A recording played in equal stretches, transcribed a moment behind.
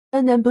她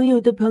男朋友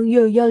的朋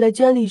友要来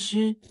家里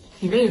时，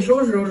你赶紧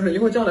收拾收拾，一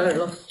会儿叫来人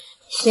了。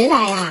谁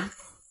来呀？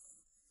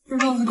就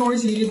上次跟我一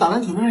起打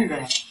篮球的那个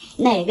呀。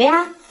哪个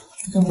呀？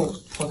跟我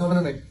跑他们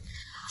的那个。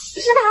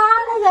是他，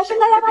那个身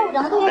高185，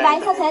长得特别白，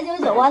跳起来就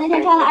是酒窝。那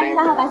天穿了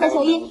23号白色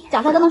球衣，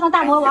脚上跟了双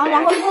大魔王，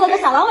然后做了个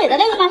小狼尾的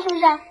那个吗？是不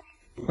是？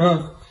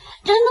嗯。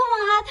真的吗？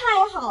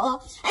太好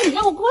了！哎，你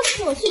让我过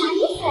去，我去拿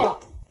衣服。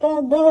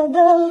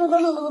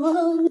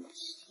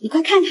你快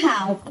看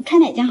看，我看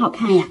哪件好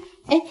看呀？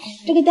哎，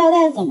这个吊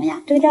带怎么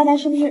样？这个吊带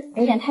是不是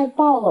有点太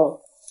爆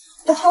了？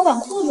这超短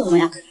裤怎么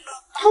样？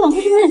超短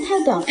裤是不是有点太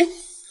短了？哎，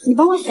你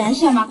帮我选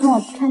选吧，看我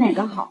穿哪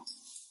个好。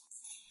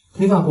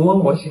你咋不问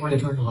我喜欢你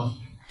穿什么？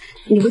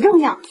你不重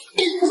要，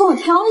快帮我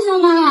挑一下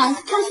嘛，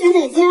看选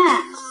哪件。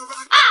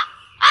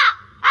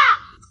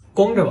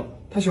光着吧，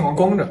他喜欢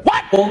光着。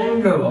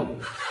光着吧。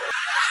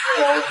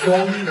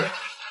光着。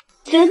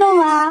真的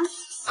吗？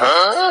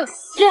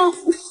这样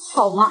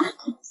好吗？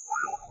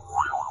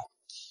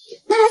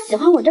那他喜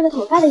欢我这个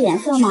头发的颜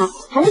色吗？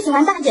还是喜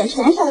欢大卷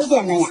成熟一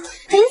点的呀？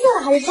黑色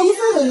的还是棕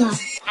色的呢？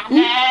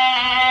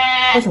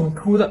他喜欢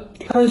秃的，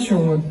他喜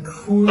欢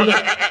秃的。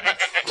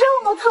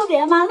这么特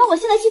别吗？那我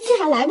现在去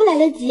剃还来不来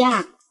得及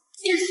啊？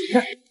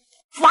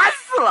烦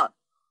死了！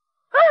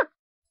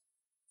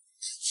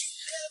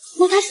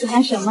那他喜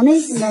欢什么类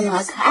型的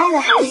呢？可爱的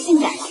还是性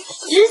感的？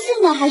知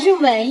性的还是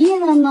文艺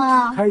的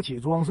呢？开启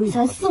装睡。喜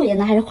欢素颜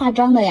的还是化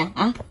妆的呀？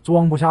啊，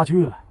装不下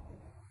去了。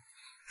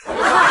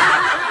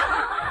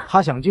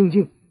他想静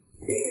静。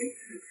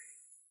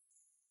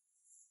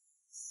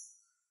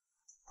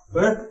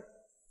喂，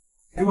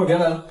一会儿别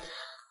来了。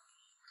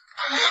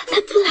他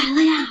不来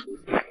了呀？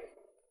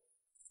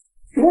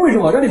为什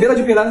么让你别来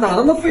就别来？哪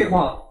那么多废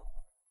话？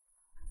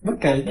我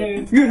改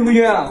天约什么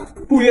约啊？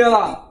不约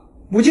了，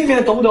不见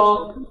面，懂不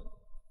懂？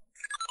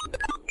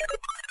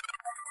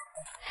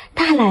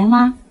他还来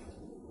吗？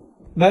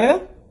来呀，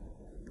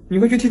你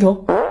快去剃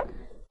头。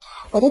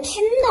我都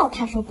听到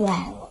他说不来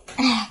了，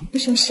哎，不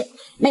收拾，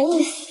没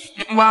意思。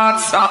我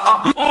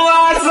操！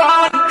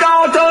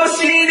到头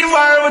戏你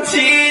玩不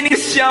起，你个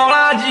小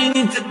垃圾，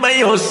你真没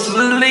有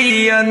实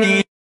力呀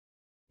你！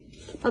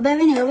宝贝，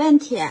问你个问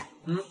题，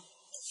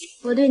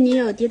我对你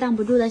有抵挡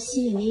不住的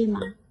吸引力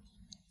吗？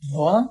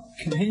有啊，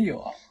肯定有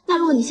啊。那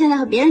如果你现在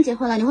和别人结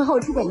婚了，你会和我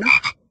出轨吗？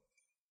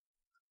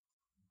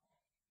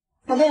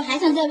宝贝，我还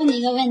想再问你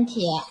一个问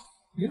题。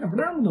你怎么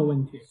那么多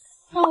问题？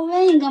让我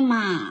问一个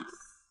嘛。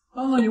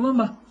你问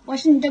吧。我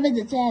是你这辈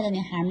子最爱的女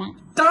孩吗？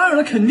当然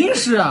了，肯定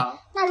是啊。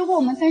那如果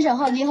我们分手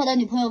后，你以后的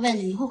女朋友问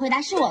你，你会回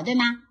答是我，对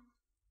吗？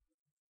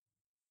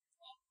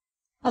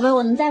宝贝，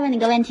我能再问你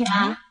个问题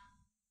吗？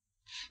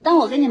当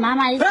我跟你妈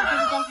妈一起出去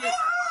教学，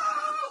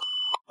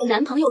和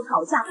男朋友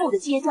吵架后的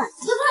阶段。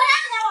你不能让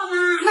你我吗？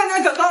那你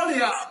还讲道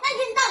理啊？那你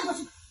跟你道理过去。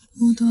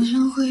我多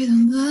想回到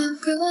那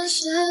个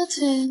夏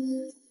天。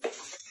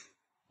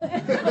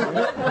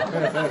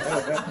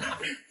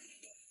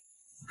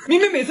明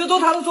明每次都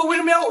他的错，为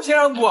什么要我先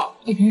让步？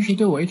他平时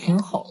对我也挺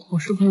好，我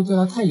是不是对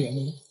他太严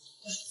厉了？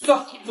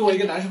算，作为一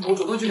个男生，我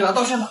主动去给他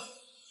道歉吧。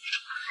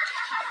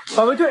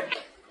宝贝，对，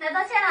来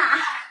道歉了。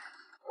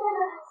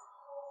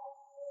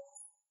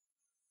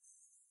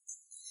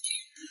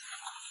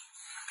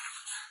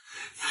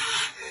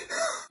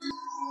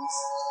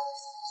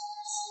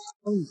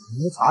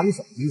你查你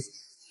什么意思？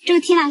这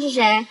个 Tina 是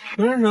谁？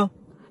不认识啊。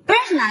不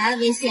认识哪来的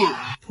微信？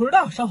不知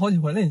道，删好几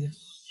回了已经。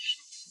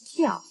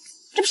掉，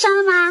这不删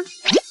了吗？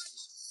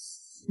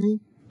那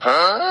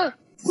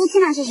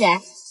Tina 是谁？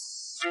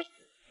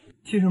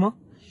提什么？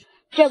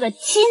这个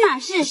Tina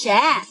是谁？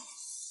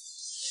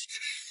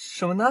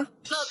什么呢？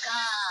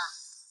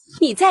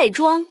你在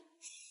装？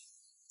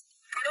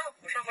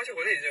我删好几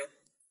回了已经。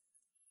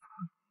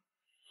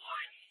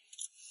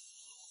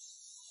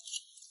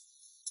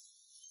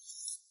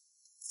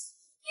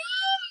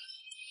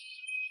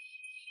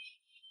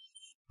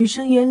女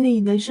生眼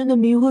里男生的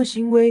迷惑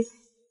行为，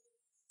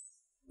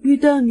遇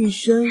到女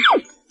生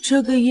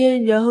抽个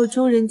烟，然后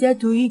冲人家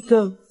吐一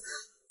口，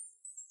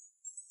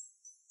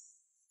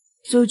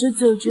走着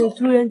走着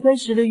突然开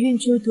始了运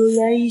球投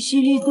篮一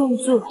系列动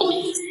作，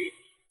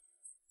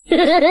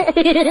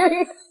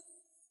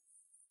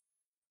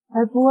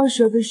还不忘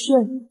耍个帅，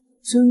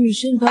从女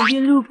生旁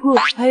边路过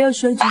还要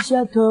甩几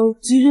下头，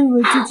自认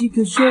为自己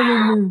可帅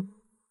了呢。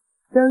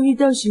当遇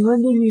到喜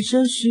欢的女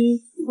生时，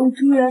会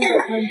突然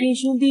把旁边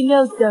兄弟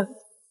撂倒。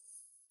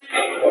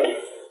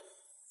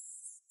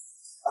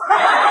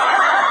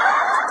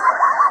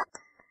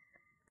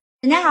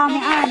大家好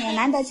，2022年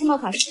难得期末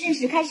考试正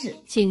式开始，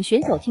请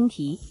选手听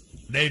题。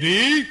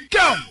Lady Go！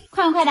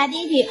 快问快答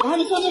第一题，我和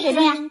你兄弟谁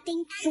重要？兄弟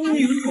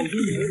有口兄弟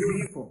没有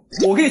衣服，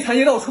我可以残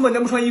疾到我出门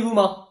能不穿衣服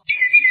吗？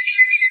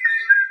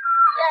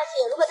第二题，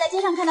如果在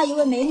街上看到一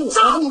位美女，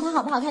我问你她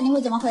好不好看，你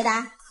会怎么回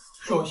答？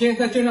首先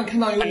在街上看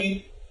到一个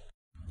美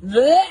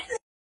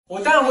我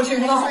当然会先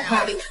说她好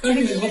看，但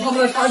是你和他们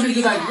的差距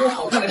就在于用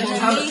好看来形容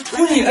他们，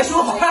用你来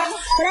说好看。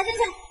回答正确。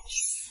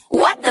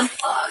What the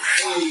fuck？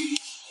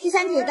 第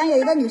三题，当有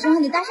一个女生和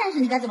你搭讪时，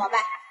你该怎么办？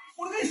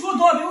我都跟你说了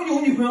多少遍，我有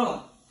女朋友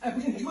了。哎，不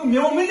是你这个没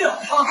完没了啊！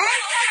哎，马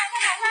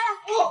上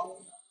了。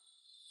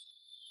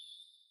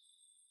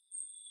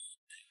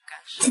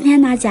今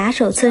天拿假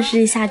手测试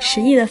一下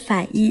迟毅的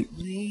反应。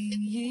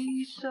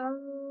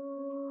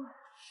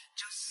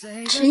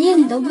迟毅，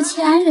你都不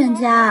牵人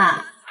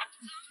家，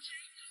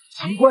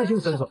习惯性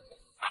伸手，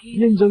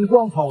认真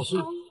逛超市。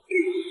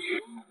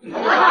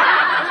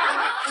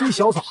这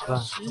小傻子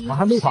怎么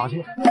还没发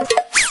现？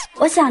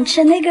我想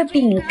吃那个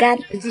饼干。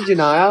你自己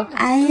拿呀。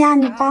哎呀，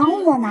你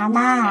帮我拿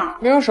嘛。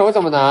没有手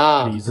怎么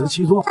拿？理直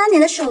气壮。那你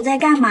的手在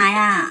干嘛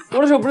呀？我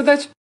的手不是在……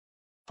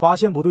发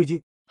现不对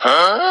劲。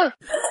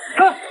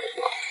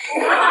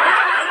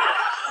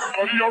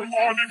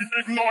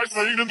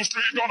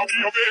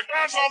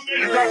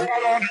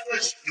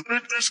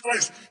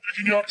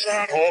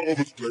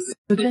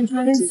我看出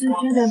类似劝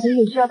男朋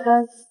友下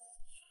班，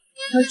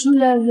他出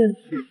来了，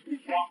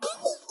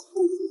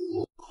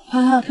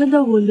哈哈，看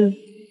到我了。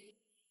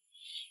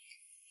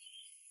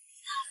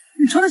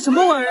你穿的什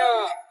么玩意儿？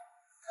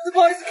不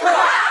好意思看。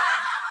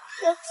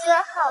哥哥，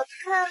好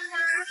看吗？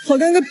好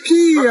看个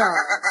屁呀！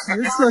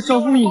你是出来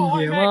招蜂引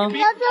蝶吗？不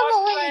要这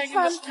么为你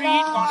穿的。是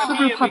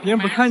不是怕别人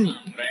不看你？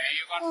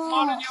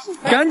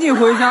赶紧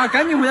回家，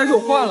赶紧回家给我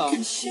换了。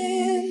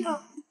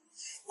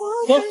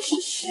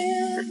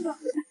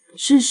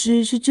事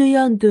实是这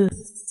样的。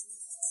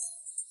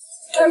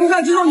看不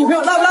看这种女朋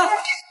友辣不辣？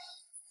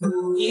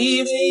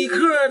一杯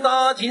可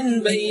打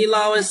进杯，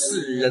拉完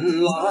死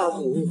人拉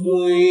不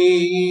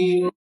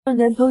回。让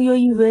男朋友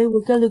以为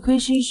我干了亏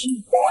心事。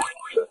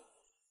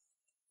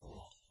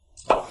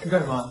你干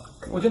什么？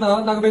我就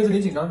拿个杯子，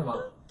你紧张什么？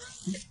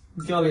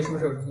你第二杯是不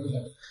是有什么东西？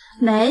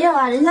没有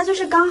啊，人家就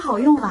是刚好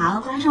用完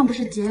了，关上不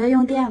是节约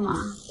用电吗？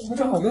我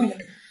正好用一下。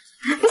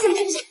不行不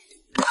行不行，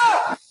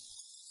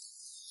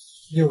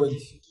你有问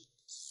题。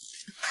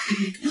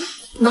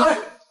拿来。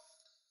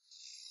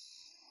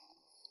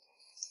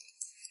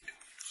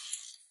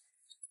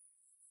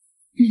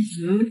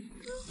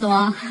怎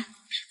么？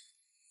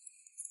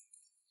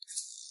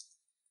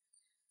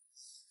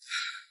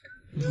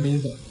什么意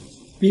思？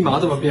密码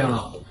怎么变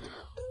了？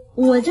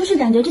我就是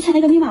感觉之前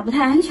那个密码不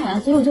太安全，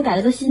所以我就改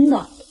了个新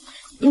的，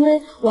因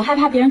为我害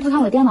怕别人偷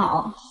看我电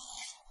脑。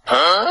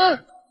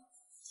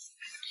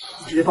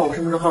直接把我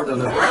身份证号得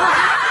了。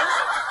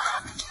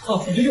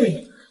哦，你就用一下。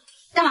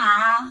干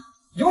嘛？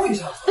用一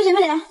下。不行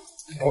不行。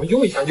我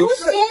用一下就。不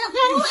行，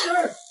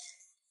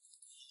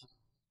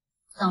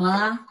怎么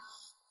了？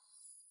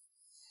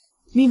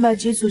密码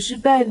解锁失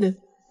败了，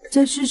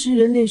再试试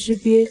人脸识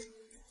别，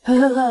哈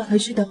哈哈，还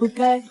是打不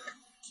开。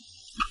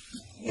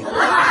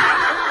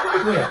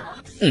不对呀，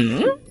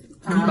密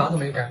码怎么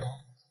没改？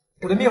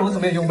我的面容怎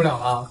么也用不了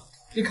了？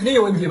你肯定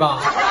有问题吧？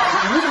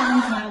没啥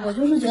问题啊，我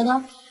就是觉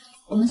得，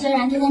我们虽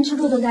然天天吃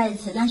住都在一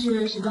起，但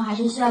是始终还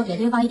是需要给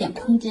对方一点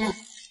空间，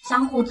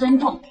相互尊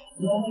重。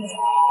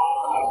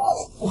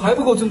我还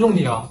不够尊重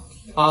你啊！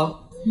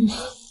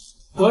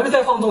我要是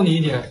再放纵你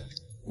一点，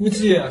估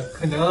计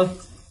可能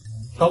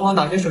老王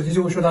打开手机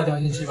就会收到条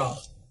信息吧。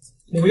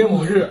某月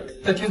某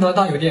日，在天堂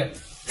大酒店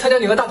参加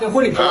你和大天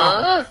婚礼是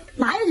吧？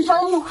哪有你说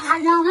的那么夸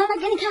张？来，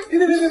给你看。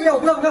别，我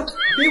不要！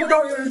别一会儿待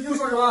会儿有人又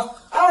说什么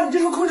啊？你这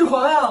是控制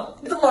狂呀！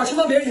你怎么老侵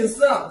犯别人隐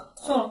私啊？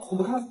算了，我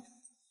不看了。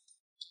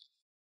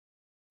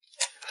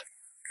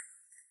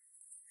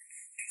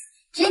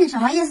这你什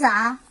么意思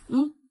啊？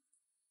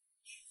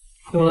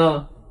怎么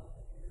了？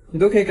你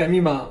都可以改密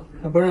码，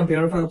还不让别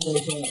人发朋友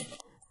圈？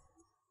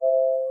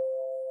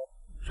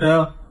谁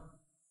啊？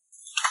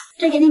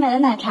这给你买的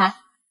奶茶。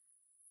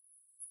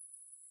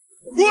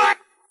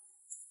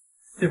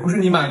也不是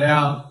你买的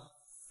呀。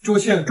周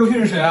庆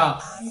是谁啊？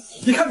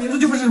一看名字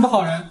就不是什么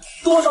好人，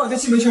多少跟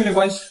西门庆有点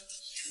关系。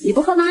你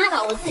不喝拉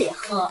倒，我自己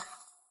喝。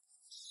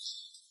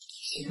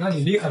行啊，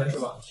你厉害了是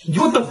吧？你给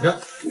我等着。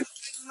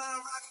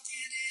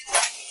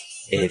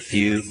A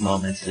few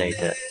moments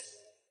later，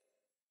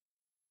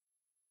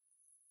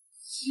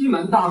 西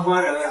门大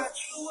官人，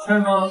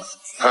看见吗？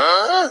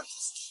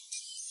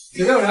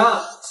有没有人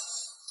啊？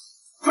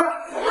出来！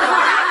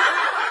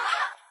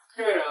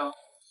这个人啊？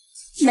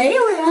没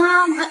有人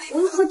啊，我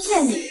会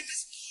骗你。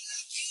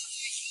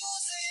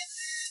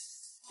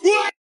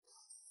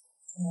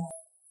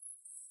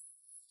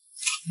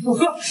我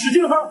喝，使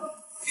劲喝。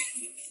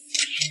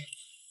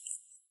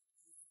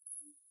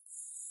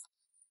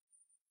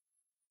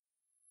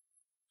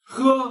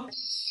喝。